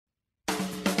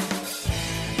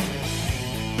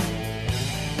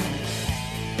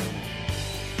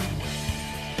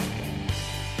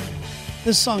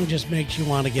This song just makes you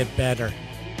want to get better.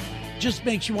 Just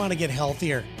makes you want to get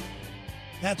healthier.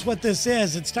 That's what this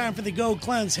is. It's time for the Go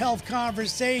Cleanse Health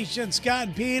Conversation. Scott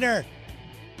and Peter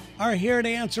are here to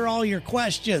answer all your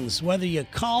questions, whether you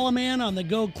call them in on the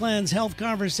Go Cleanse Health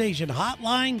Conversation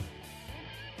hotline.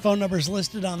 Phone number's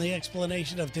listed on the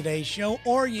explanation of today's show,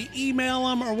 or you email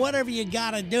them, or whatever you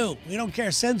got to do. We don't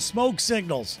care. Send smoke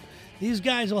signals. These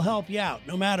guys will help you out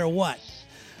no matter what.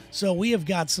 So we have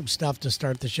got some stuff to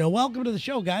start the show. Welcome to the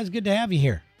show, guys. Good to have you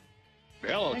here.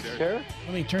 Hello, Terry.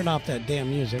 Let me turn off that damn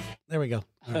music. There we go.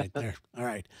 All right, there. All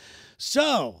right.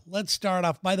 So let's start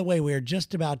off. By the way, we're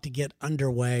just about to get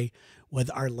underway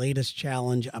with our latest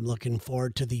challenge. I'm looking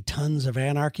forward to the Tons of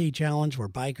Anarchy challenge, where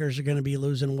bikers are going to be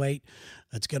losing weight.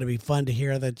 It's going to be fun to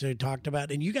hear that they talked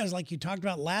about. And you guys, like you talked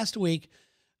about last week,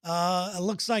 it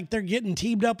looks like they're getting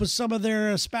teamed up with some of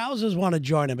their spouses want to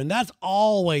join them. And that's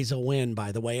always a win,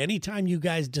 by the way. Anytime you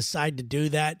guys decide to do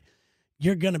that,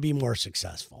 you're going to be more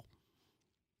successful.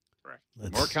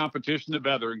 Right. More competition, the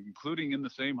better, including in the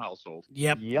same household.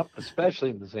 Yep. Especially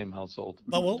in the same household.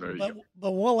 But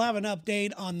we'll have an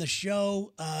update on the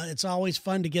show. It's always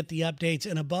fun to get the updates.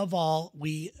 And above all,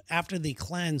 after the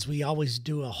cleanse, we always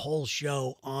do a whole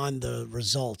show on the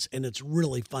results. And it's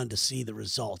really fun to see the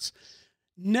results.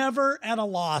 Never at a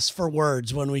loss for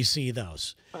words when we see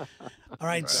those. All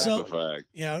right. All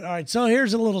right. So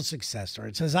here's a little success story.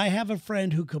 It says, I have a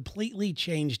friend who completely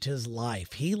changed his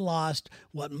life. He lost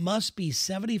what must be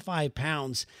 75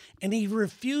 pounds, and he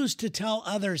refused to tell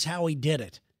others how he did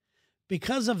it.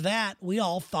 Because of that, we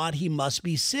all thought he must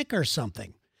be sick or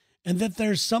something, and that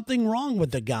there's something wrong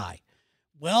with the guy.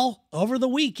 Well, over the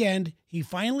weekend, he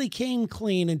finally came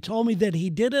clean and told me that he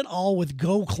did it all with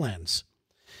Go Cleanse.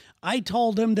 I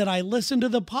told him that I listened to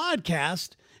the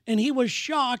podcast, and he was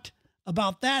shocked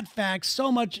about that fact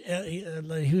so much.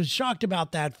 He was shocked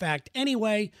about that fact.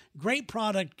 Anyway, great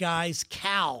product, guys.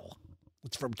 Cal.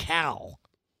 It's from Cal.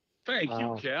 Thank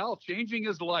you, Cal. Changing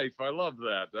his life. I love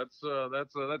that. That's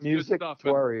Music good stuff.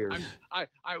 warriors.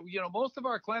 Most of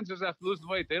our cleansers after losing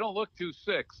weight, they don't look too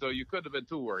sick, so you couldn't have been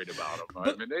too worried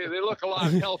about them. They look a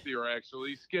lot healthier,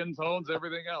 actually. Skin tones,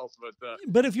 everything else.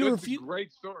 But if you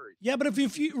great story. Yeah, but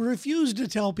if you refuse to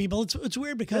tell people, it's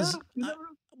weird because.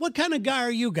 What kind of guy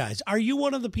are you guys? Are you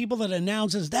one of the people that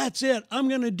announces, that's it, I'm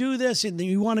going to do this, and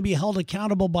you want to be held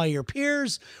accountable by your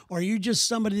peers? Or are you just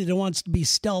somebody that wants to be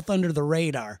stealth under the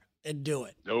radar and do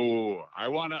it? No, I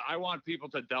want people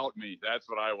to doubt me. That's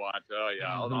what I want.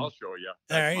 I'll show you.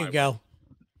 There you go.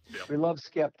 Yeah. We love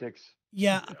skeptics.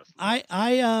 Yeah, yes.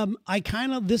 I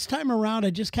kind of, this time around, I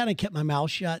just kind of kept my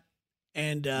mouth shut,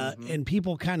 and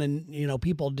people kind of,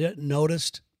 people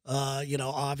noticed.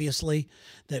 Obviously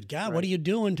that, God, right. What are you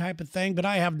doing type of thing? But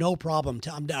I have no problem.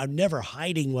 I'm never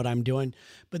hiding what I'm doing.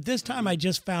 But this time I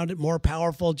just found it more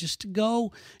powerful just to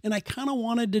go. And I kind of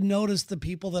wanted to notice the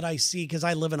people that I see, because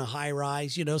I live in a high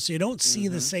rise, so you don't see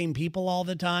the same people all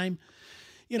the time.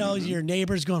 Your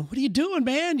neighbors going, what are you doing,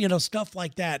 man? Stuff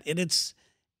like that. And it's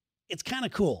kind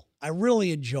of cool. I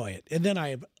really enjoy it. And then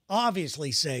I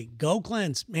obviously say, Go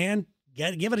Cleanse, man,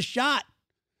 give it a shot.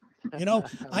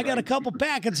 I got a couple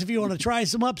packets if you want to try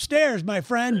some upstairs, my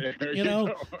friend. We'd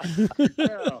only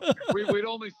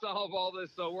solve all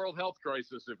this world health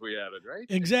crisis if we had it, right?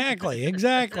 Exactly.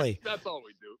 That's all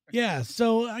we do. Yeah.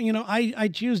 So, I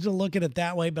choose to look at it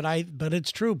that way, but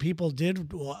it's true. People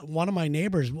did. One of my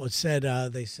neighbors said,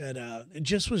 it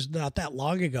just was not that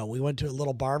long ago. We went to a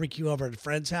little barbecue over at a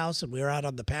friend's house, and we were out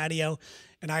on the patio,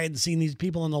 and I hadn't seen these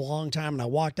people in a long time. And I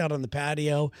walked out on the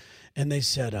patio, and they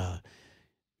said,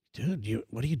 dude,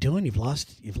 what are you doing? You've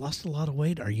lost a lot of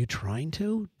weight. Are you trying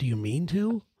to? Do you mean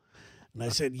to? And I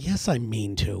said, yes, I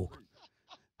mean to.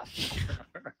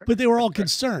 But they were all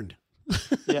concerned.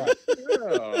 Yeah.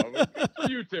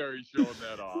 You, Terry, showing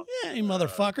that off. Yeah, you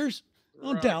motherfuckers.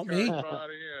 Don't doubt me. Yeah.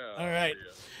 All right.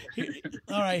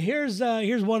 All right. Here's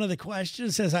one of the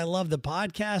questions. It says, I love the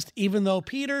podcast, even though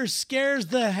Peter scares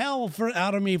the hell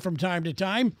out of me from time to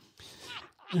time.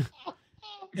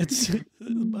 By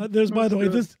the way,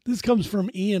 this comes from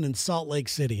Ian in Salt Lake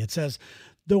City. It says,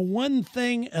 the one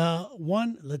thing,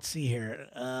 let's see here.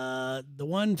 The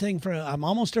one thing I'm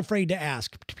almost afraid to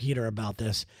ask Peter about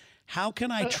this. How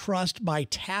can I trust my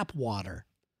tap water?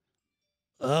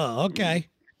 Oh, okay.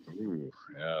 Ooh,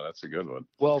 yeah, that's a good one.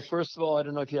 Well, first of all, I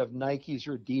don't know if you have Nikes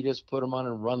or Adidas, put them on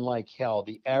and run like hell.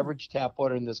 The average tap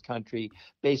water in this country,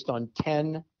 based on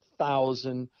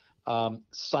 10,000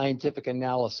 scientific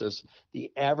analysis, the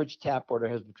average tap water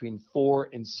has between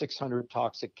 400 and 600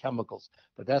 toxic chemicals.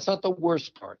 But that's not the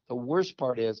worst part. The worst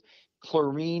part is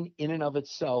chlorine in and of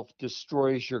itself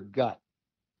destroys your gut.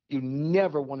 You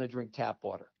never want to drink tap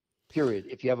water. period.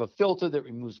 If you have a filter that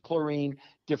removes chlorine,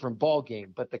 different ball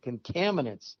game. But the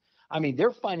contaminants, I mean,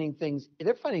 they're finding things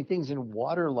in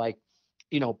water like,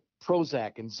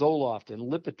 Prozac and Zoloft and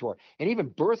Lipitor and even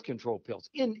birth control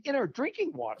pills in our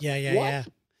drinking water. Yeah.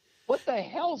 What the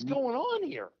hell's going on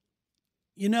here?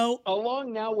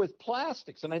 Along now with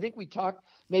plastics. And I think we talked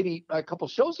maybe a couple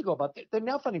shows ago about that. They're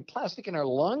now finding plastic in our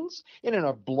lungs and in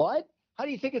our blood. How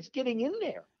do you think it's getting in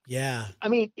there? Yeah. I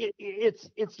mean,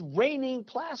 it's raining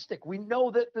plastic. We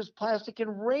know that there's plastic in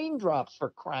raindrops,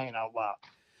 for crying out loud.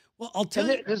 Well, I'll tell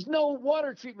you. There's no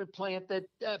water treatment plant that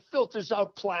filters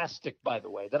out plastic, by the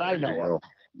way, that I know of.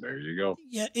 There you go.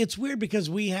 Yeah, it's weird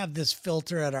because we have this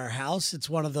filter at our house. It's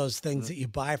one of those things that you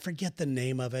buy. I forget the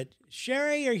name of it.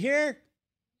 Sherry, you're here?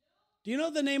 Do you know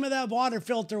the name of that water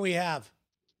filter we have?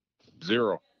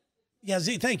 Zero. Yeah,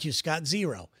 thank you, Scott.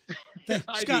 Zero.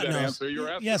 Scott knows. Answer. You're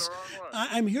asking yes, the wrong one.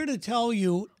 I'm here to tell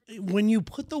you, when you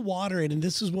put the water in, and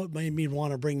this is what made me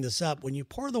want to bring this up, when you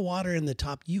pour the water in the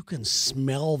top, you can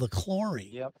smell the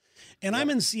chlorine. Yep. And I'm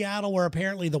in Seattle where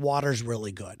apparently the water's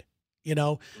really good,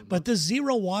 but this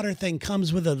zero water thing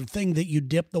comes with a thing that you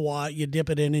dip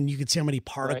it in and you can see how many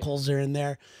particles are in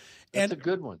there. That's a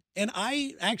good one. And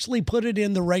I actually put it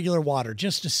in the regular water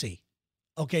just to see,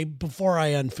 before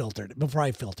I filtered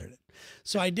it.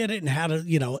 So I did it and had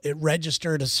it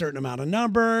registered a certain amount of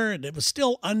number and it was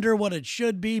still under what it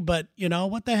should be, but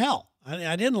what the hell?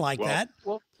 I didn't like that.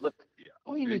 Well, look,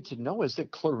 all you need to know is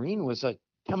that chlorine was a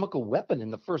chemical weapon in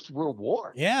the First World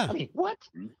War. Yeah. I mean, what?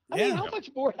 I mean, how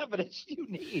much more evidence do you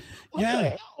need? What the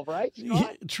hell, right,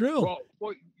 Scott? Yeah, true.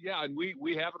 Well, yeah, and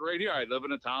we have it right here. I live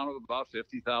in a town of about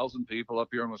 50,000 people up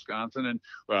here in Wisconsin, and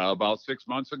about 6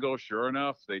 months ago, sure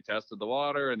enough, they tested the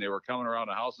water, and they were coming around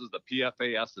the houses, the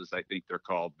PFASs, I think they're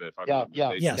called, if I'm not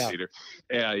mistaken, Peter.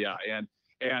 Yeah,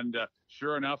 and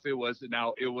sure enough, it was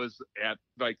at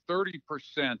like 30%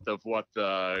 of what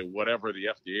whatever the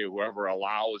FDA, whoever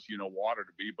allows water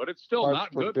to be, but it's still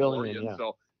not good for you. Yeah.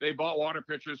 So they bought water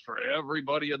pitchers for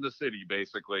everybody in the city,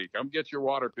 basically. Come get your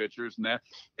water pitchers and that.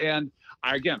 And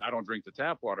I don't drink the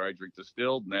tap water. I drink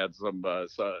distilled and add some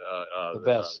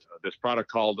this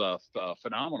product called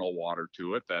Phenomenal Water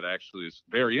to it. That actually is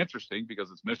very interesting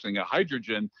because it's missing a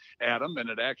hydrogen atom, and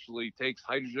it actually takes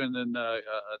hydrogen and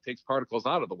takes particles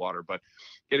out of the water. But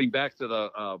getting back to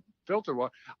the filter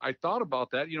water, I thought about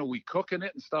that. We cook in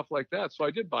it and stuff like that. So I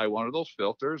did buy one of those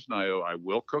filters, and I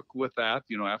will cook with that,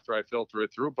 after I filter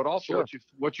it through. But also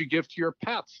what you give to your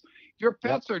pets. Your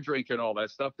pets are drinking all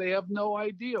that stuff. They have no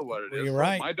idea what it is. You're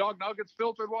right. My dog now gets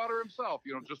filtered water himself,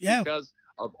 just because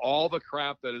of all the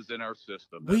crap that is in our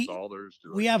system. That's all there is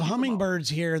to it. We have hummingbirds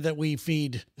here that we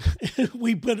feed.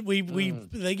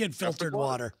 They get filtered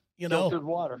water. Filtered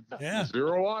water. Yeah.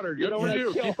 Zero water. Good for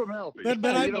you. Keep them healthy. But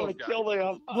I don't want to kill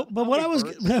them. But what I was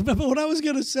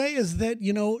going to say is that,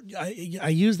 I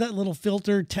use that little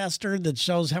filter tester that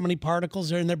shows how many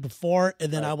particles are in there before,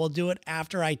 and then I will do it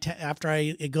after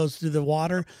it goes through the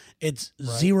water. It's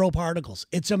zero particles.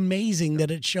 It's amazing that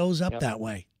it shows up that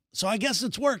way. So I guess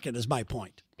it's working is my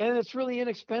point. And it's really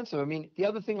inexpensive. I mean, the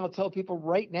other thing I'll tell people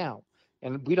right now,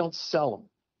 and we don't sell them,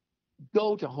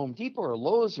 go to Home Depot or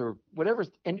Lowe's or whatever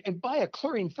and buy a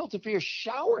chlorine filter for your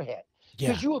shower head,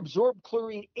 because you absorb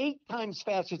chlorine 8 times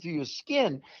faster through your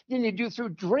skin than you do through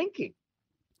drinking.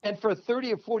 And for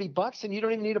 $30 or $40, and you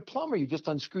don't even need a plumber. You just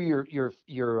unscrew your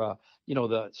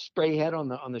the spray head on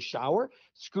the shower,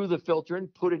 screw the filter in,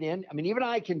 put it in. I mean, even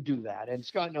I can do that. And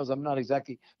Scott knows I'm not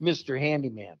exactly Mr.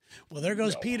 Handyman. Well, there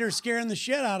goes Peter scaring the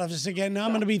shit out of us again. Now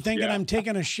I'm going to be thinking I'm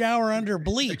taking a shower under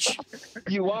bleach.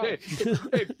 You are.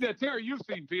 Hey, Terry, you've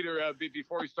seen Peter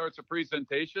before he starts a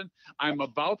presentation. I'm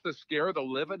about to scare the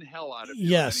living hell out of you.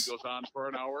 Yes. And he goes on for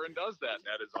an hour and does that.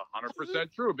 That is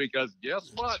 100% true, because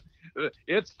guess what?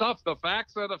 It's tough. The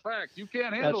facts are the facts. You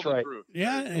can't handle the truth.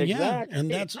 Yeah, exactly.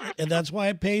 And that's why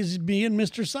it pays being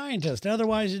Mr. Scientist.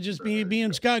 Otherwise, it'd just be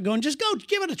being Scott going, just go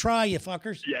give it a try, you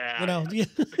fuckers. Yeah.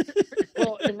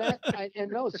 Well,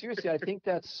 no, seriously, I think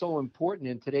that's so important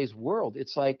in today's world.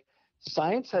 It's like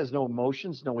science has no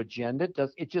emotions, no agenda.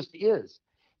 It just is.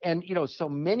 And, so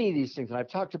many of these things, and I've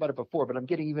talked about it before, but I'm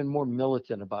getting even more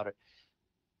militant about it.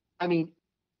 I mean,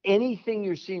 anything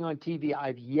you're seeing on TV,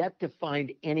 I've yet to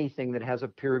find anything that has a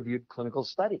peer-reviewed clinical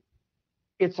study.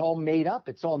 It's all made up.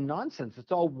 It's all nonsense.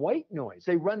 It's all white noise.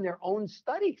 They run their own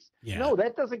studies. Yeah. No,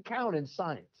 that doesn't count in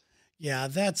science. Yeah,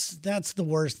 that's the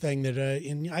worst thing that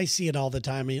and I see it all the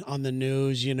time on the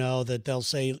news, that they'll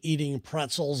say eating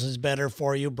pretzels is better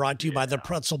for you, brought to you by the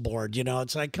pretzel board.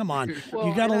 It's like, come on,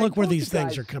 you got to look where these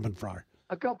things are coming from.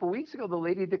 A couple of weeks ago, the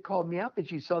lady that called me up and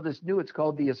she saw this it's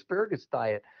called the asparagus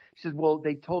diet. She said, well,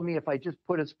 they told me if I just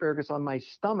put asparagus on my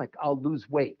stomach, I'll lose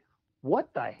weight. What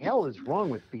the hell is wrong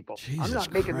with people? I'm Jesus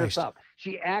not making Christ. this up.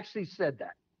 She actually said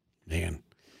that. Man,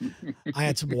 I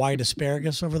had some white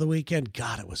asparagus over the weekend.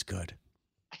 God, it was good.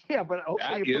 Yeah, but That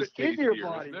hopefully you put is it in your tastier,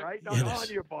 body, isn't it? right? It Not is.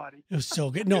 on your body. It was so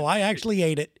good. No, I actually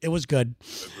ate it. It was good.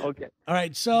 Okay. All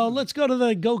right, so let's go to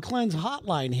the Go Cleanse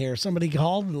hotline here. Somebody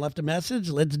called and left a message.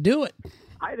 Let's do it.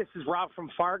 Hi, this is Rob from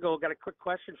Fargo. Got a quick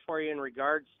question for you in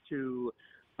regards to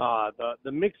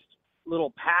the mixed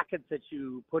little packets that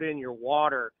you put in your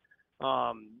water.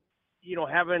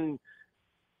 Having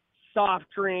soft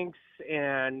drinks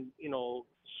and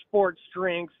sports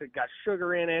drinks that got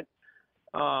sugar in it.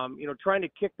 Trying to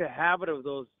kick the habit of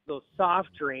those soft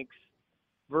drinks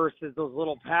versus those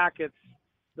little packets.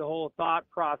 The whole thought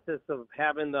process of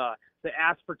having the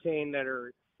aspartame that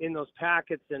are in those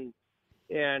packets and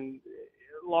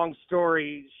long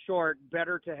story short,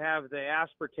 better to have the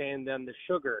aspartame than the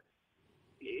sugar.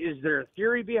 Is there a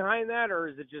theory behind that, or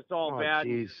is it just all bad?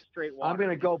 Geez. Straight water? I'm going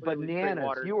to go Clearly, straight bananas.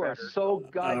 water is You are better. so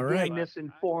goddamn right.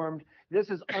 misinformed. This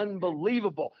is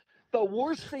unbelievable. The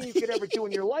worst thing you could ever do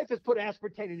in your life is put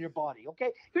aspartame in your body, okay?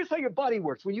 Here's how your body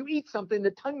works. When you eat something,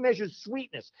 the tongue measures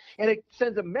sweetness, and it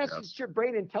sends a message to your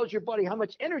brain and tells your body how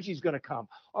much energy is going to come,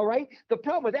 all right? The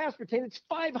problem with aspartame, it's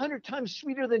 500 times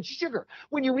sweeter than sugar.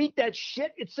 When you eat that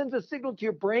shit, it sends a signal to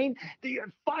your brain. The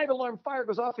 5-alarm fire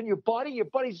goes off in your body. Your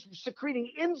body's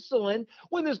secreting insulin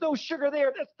when there's no sugar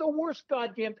there. That's the worst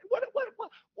goddamn thing.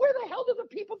 Where the hell do the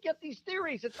people get these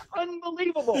theories? It's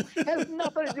unbelievable. It has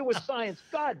nothing to do with science.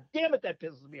 God damn it, that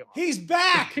pisses me off. He's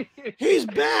back. He's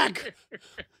back.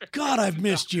 God, I've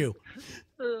missed you.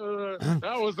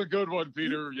 That was a good one,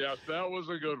 Peter. Yes, that was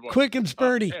a good one. Quick and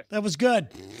spurty. That was good.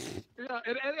 Yeah,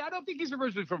 and I don't think he's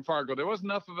originally from Fargo. There was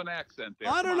enough of an accent there.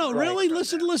 I don't Come know. on, Really? right.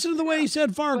 Listen to the way he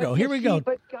said Fargo. But Here you we see, go.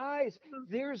 But guys,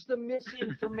 there's the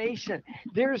misinformation.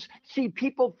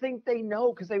 People think they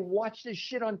know because they watch this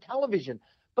shit on television,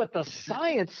 but the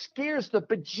science scares the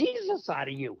bejesus out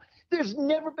of you. There's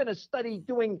never been a study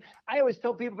I always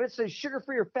tell people, if it says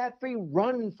sugar-free or fat-free,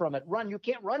 run from it. Run. You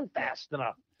can't run fast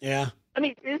enough. Yeah. I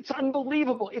mean, it's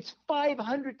unbelievable. It's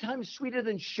 500 times sweeter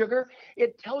than sugar.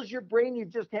 It tells your brain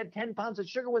you've just had 10 pounds of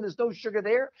sugar when there's no sugar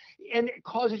there, and it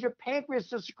causes your pancreas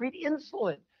to secrete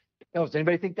insulin. Now, does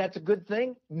anybody think that's a good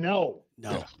thing? No.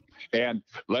 No. And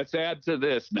let's add to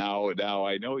this now. Now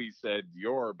I know he said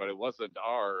but it wasn't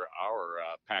our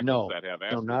packets No. that have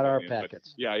aspartame. No, not our in, but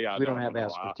packets. Yeah. We don't have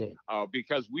aspartame.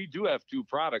 Because we do have two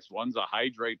products. One's a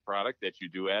hydrate product that you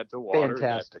do add to water.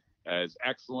 Fantastic. As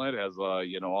excellent as all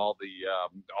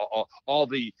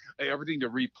the everything to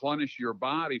replenish your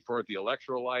body for it, the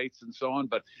electrolytes and so on.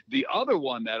 But the other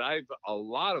one that a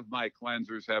lot of my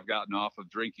cleansers have gotten off of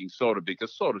drinking soda,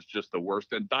 because soda is just the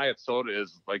worst, and diet soda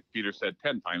is, like Peter said,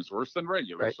 10 times worse than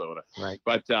regular soda. Right.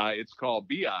 But it's called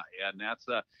BI, and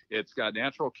it's got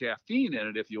natural caffeine in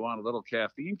it if you want a little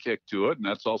caffeine kick to it, and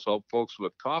that's also folks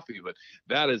with coffee. But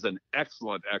that is an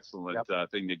excellent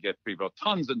thing to get people.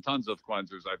 Tons and tons of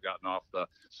cleansers I've gotten off the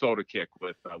soda kick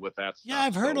with that stuff. Yeah,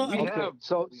 I've heard So of- we Okay. have-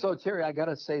 So Terry, I got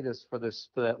to say this for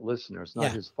that listener. It's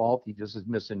not his fault. He just is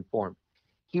misinformed.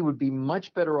 He would be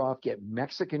much better off get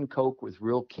Mexican Coke with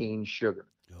real cane sugar.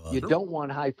 You don't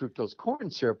want high fructose corn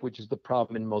syrup, which is the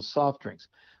problem in most soft drinks.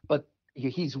 But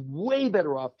he's way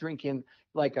better off drinking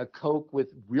like a Coke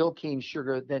with real cane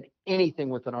sugar than anything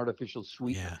with an artificial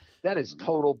sweetener. Yeah. That is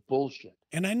total bullshit.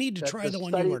 And I need to try the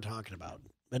one you were talking about.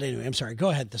 But anyway, I'm sorry. Go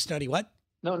ahead. The study. What?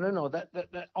 No.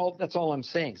 That's all I'm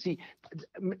saying. See,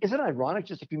 isn't it ironic?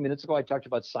 Just a few minutes ago, I talked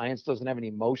about science doesn't have any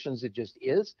emotions; it just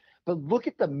is. But look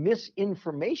at the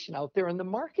misinformation out there in the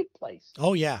marketplace.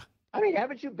 Oh, yeah. I mean,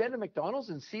 haven't you been to McDonald's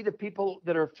and see the people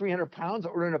that are 300 pounds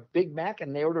ordering a Big Mac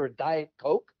and they order a Diet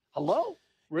Coke? Hello,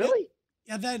 really?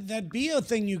 Yeah, that bio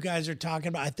thing you guys are talking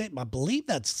about, I believe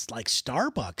that's like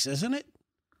Starbucks, isn't it?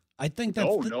 I think that's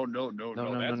No. No,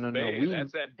 That's no. Baya.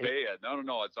 That's at Baya.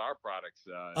 No. It's our products.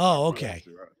 Oh, okay.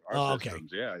 Our okay.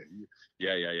 systems. Yeah.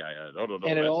 No.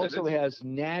 And it also has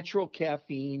natural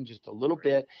caffeine, just a little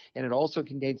bit, and it also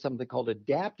contains something called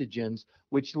adaptogens,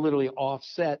 which literally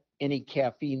offset any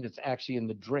caffeine that's actually in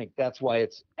the drink. That's why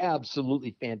it's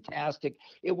absolutely fantastic.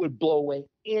 It would blow away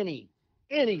any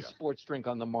sports drink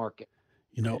on the market.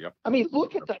 You know, Yep. I mean,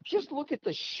 look at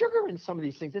the sugar in some of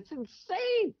these things. It's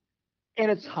insane. And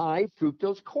it's high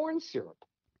fructose corn syrup.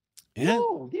 yeah.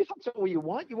 No, these are what you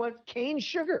want. You want cane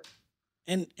sugar.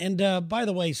 And by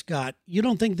the way, Scott, you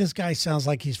don't think this guy sounds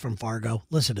like he's from Fargo?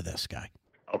 Listen to this guy.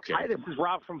 Okay. Hi, this is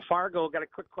Rob from Fargo. Got a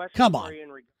quick question Come for on.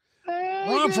 you.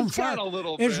 Rob from It's got Fargo. a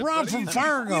little It's bit, Rob but from he's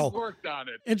Fargo. worked on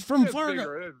it. It's from It's Fargo.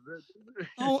 bigger.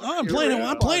 Oh, I'm Here playing we it.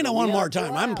 I'm go. playing it one Yeah, more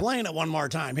time. I'm wow. playing it one more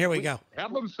time. Here we go.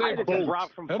 Have them Hi, say this is boat.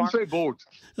 Rob from Have them say boat.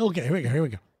 Okay, here we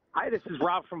go. Hi, this is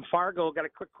Rob from Fargo. Got a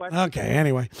quick question. Okay,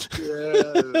 anyway. Yeah,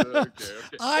 okay.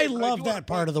 I Hey, love that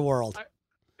part of the world.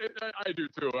 I do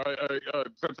too.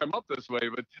 Since I'm up this way,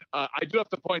 but I do have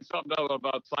to point something out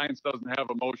about science doesn't have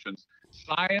emotions.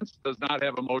 Science does not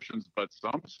have emotions, but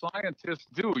some scientists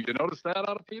do. You notice that out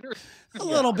of Peter? A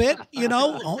little bit,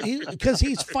 because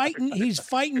he's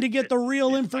fighting to get the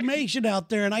real information out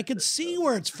there, and I can see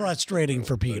where it's frustrating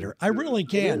for Peter. I really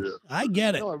can. I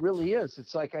get it. No, it really is.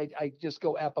 It's like I just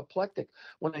go apoplectic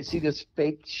when I see this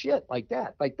fake shit like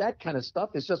that. Like that kind of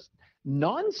stuff is just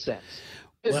nonsense.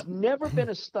 There's never been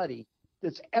a study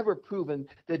that's ever proven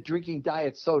that drinking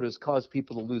diet sodas cause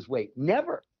people to lose weight.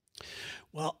 Never.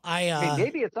 Well, I mean,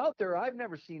 maybe it's out there. I've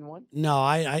never seen one. No,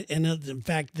 and in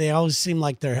fact, they always seem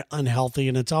like they're unhealthy,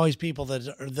 and it's always people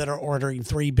that are ordering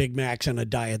 3 Big Macs and a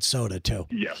diet soda too.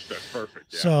 Yes, that's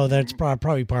perfect. Yeah. So that's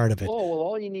probably part of it. Oh, well,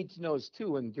 all you need to know is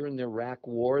too, and during the Iraq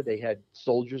War, they had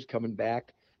soldiers coming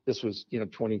back. This was,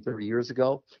 20, 30 years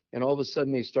ago. And all of a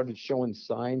sudden they started showing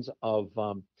signs of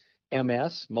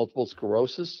MS, multiple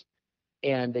sclerosis.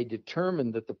 And they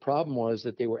determined that the problem was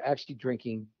that they were actually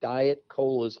drinking diet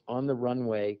colas on the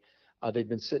runway. They'd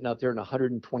been sitting out there in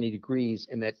 120 degrees,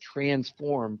 and that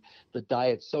transformed the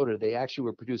diet soda. They actually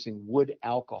were producing wood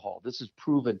alcohol. This is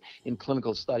proven in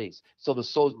clinical studies. So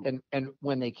and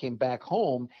when they came back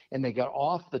home and they got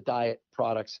off the diet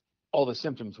products, all the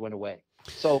symptoms went away.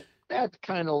 So that's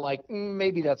kind of like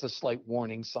maybe that's a slight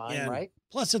warning sign, right?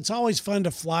 Plus, it's always fun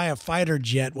to fly a fighter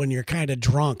jet when you're kind of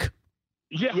drunk.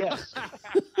 Yeah. Yes.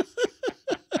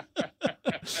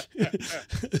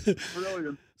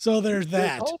 Brilliant. So there's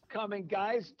that. There's hope coming,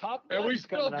 guys. Top Gun's we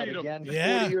still coming out beat 'em. again.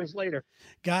 Yeah. 40 years later.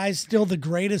 Guys, still the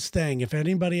greatest thing. If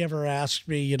anybody ever asks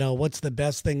me, what's the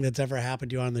best thing that's ever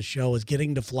happened to you on the show, is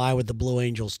getting to fly with the Blue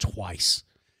Angels twice.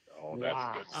 Oh,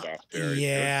 that's good stuff, Terry.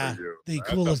 Yeah, Good for you. the That's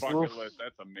coolest. a bucket list.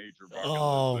 That's a major bucket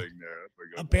list thing there. That's a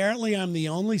good one. Apparently, I'm the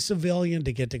only civilian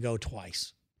to get to go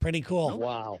twice. Pretty cool.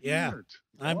 Wow. Yeah.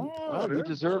 Well, you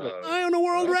deserve it. I own a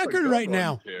world That's a record good right one,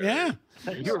 now. Terry. Yeah.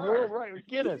 You're world right.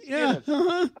 Guinness. Yeah.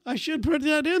 Guinness. I should put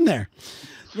that in there.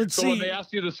 Let's So see. when they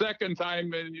asked you the second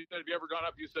time and you said, have you ever gone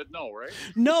up? You said no, right?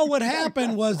 No, what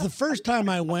happened was the first time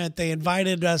I went, they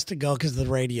invited us to go because of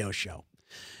the radio show.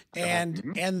 And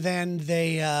then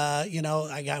they,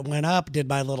 went up, did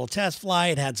my little test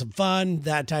flight, had some fun,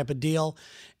 that type of deal.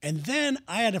 And then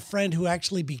I had a friend who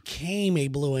actually became a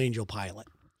Blue Angel pilot.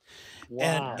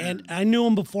 Wow. And I knew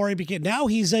him before he became, now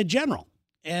he's a general.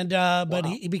 And, but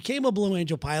he became a Blue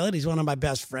Angel pilot. He's one of my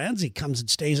best friends. He comes and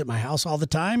stays at my house all the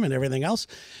time and everything else.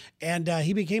 And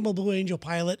he became a Blue Angel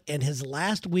pilot. And his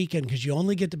last weekend, because you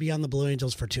only get to be on the Blue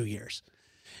Angels for 2 years.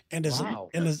 And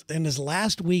his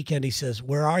last weekend, he says,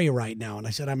 "Where are you right now?" And I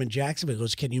said, "I'm in Jacksonville." He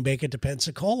goes, "Can you make it to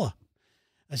Pensacola?"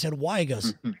 I said, "Why?" He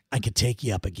goes, "I could take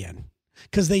you up again."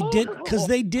 Because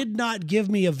they did not give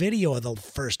me a video of the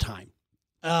first time.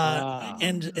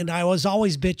 And I was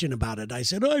always bitching about it. I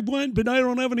said, I went, but I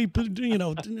don't have any,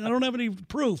 I don't have any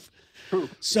proof.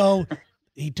 So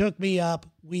he took me up.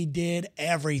 We did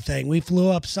everything. We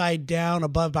flew upside down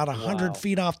above about 100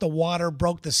 feet off the water,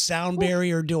 broke the sound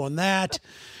barrier doing that.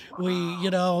 We,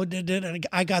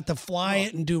 I got to fly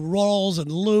it and do rolls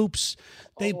and loops.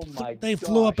 They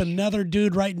flew up another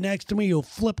dude right next to me who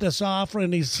flipped us off,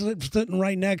 and he's sitting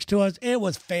right next to us. It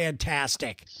was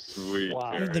fantastic. Sweet.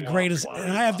 Wow. The greatest.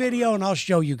 And I have video, and I'll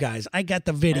show you guys. I got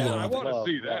the video. I of it. want to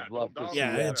see that. love to see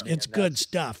Yeah, that. it's good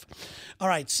stuff. All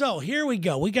right, so here we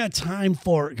go. We got time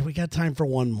for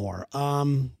one more.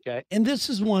 Okay. And this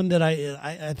is one that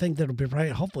I think that'll be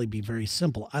hopefully be very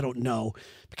simple. I don't know,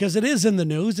 because it is in the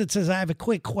news. It says, I have a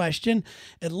quick question.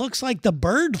 It looks like the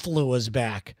bird flu is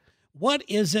back. What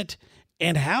is it,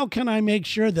 and how can I make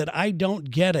sure that I don't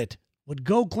get it? Would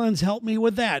Go Cleanse help me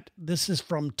with that? This is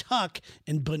from Tuck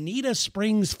in Bonita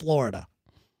Springs, Florida.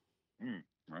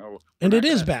 Well, And it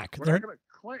is back. We're not gonna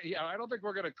I don't think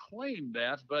we're going to claim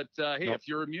that, but hey, Nope. if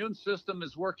your immune system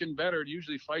is working better, it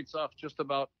usually fights off just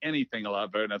about anything a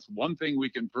lot better. And that's one thing we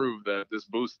can prove, that this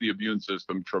boosts the immune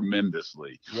system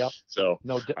tremendously. Yep. So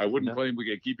No, I wouldn't claim we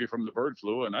can keep you from the bird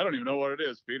flu, and I don't even know what it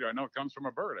is, Peter. I know it comes from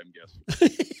a bird, I'm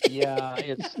guessing. Yeah,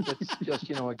 it's just,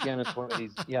 again, it's one of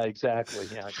these. Yeah, exactly.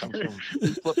 Yeah, it comes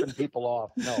from flipping people off.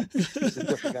 No, it's a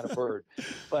different kind of bird.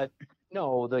 But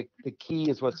no, the key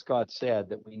is what Scott said,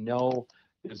 that we know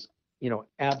is,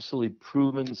 absolutely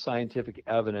proven scientific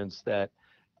evidence that,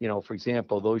 for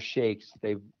example, those shakes,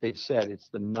 they've said it's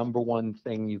the number one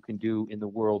thing you can do in the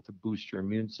world to boost your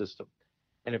immune system.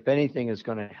 And if anything is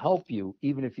going to help you,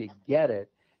 even if you get it,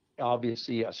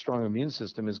 obviously a strong immune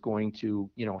system is going to,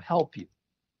 help you.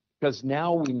 Because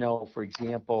now we know, for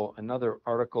example, another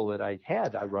article that I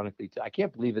had, ironically, I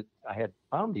can't believe it, I had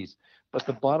found these, but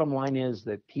the bottom line is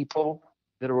that people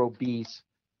that are obese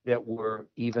that were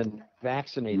even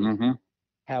vaccinated Mhm.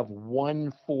 have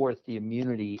 1/4 the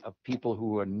immunity of people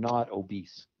who are not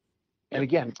obese. And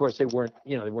again, of course, they weren't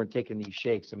taking these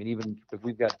shakes. I mean, even if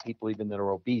we've got people even that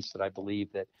are obese that I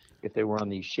believe that if they were on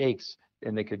these shakes,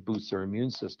 then they could boost their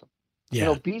immune system. Yeah.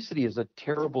 And obesity is a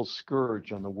terrible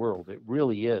scourge on the world. It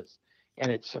really is. And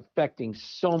it's affecting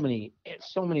so many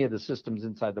of the systems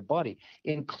inside the body,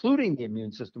 including the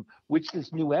immune system, which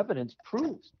this new evidence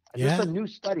proves. Yeah. There's a new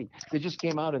study that just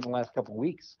came out in the last couple of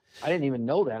weeks. I didn't even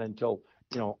know that until,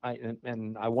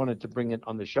 I wanted to bring it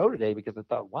on the show today because I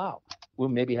thought, wow, we'll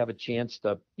maybe have a chance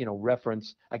to,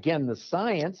 reference again the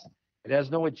science. It has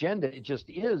no agenda. It just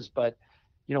is. But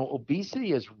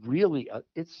obesity is really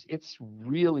it's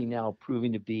really now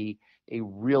proving to be a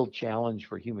real challenge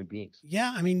for human beings.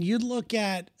 Yeah, I mean, you'd look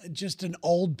at just an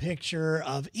old picture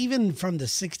of even from the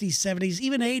 60s, 70s,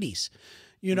 even 80s,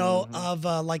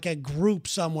 of like a group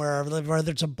somewhere,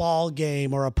 whether it's a ball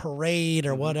game or a parade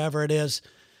or whatever it is.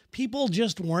 People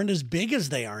just weren't as big as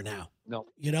they are now. No.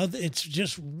 It's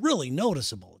just really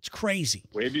noticeable. It's crazy.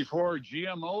 Way before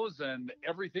GMOs and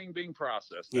everything being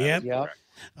processed. That Yep. is Yep. correct.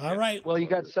 All right. Well, you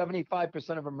got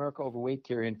 75% of America overweight,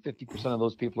 Terry, and 50% of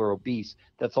those people are obese.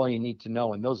 That's all you need to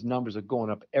know. And those numbers are going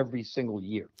up every single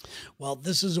year. Well,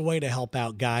 this is a way to help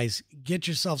out, guys. Get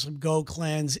yourself some Go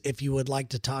Cleanse. If you would like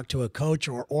to talk to a coach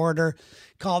or order,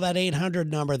 call that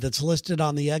 800 number that's listed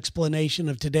on the explanation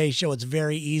of today's show. It's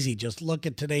very easy. Just look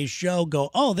at today's show, go,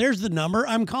 oh, there's the number.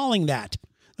 I'm calling that.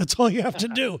 That's all you have to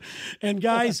do. And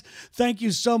guys, thank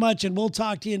you so much. And we'll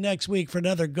talk to you next week for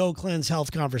another Go Cleanse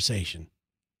Health conversation.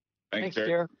 Thanks, Thanks,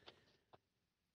 Terry.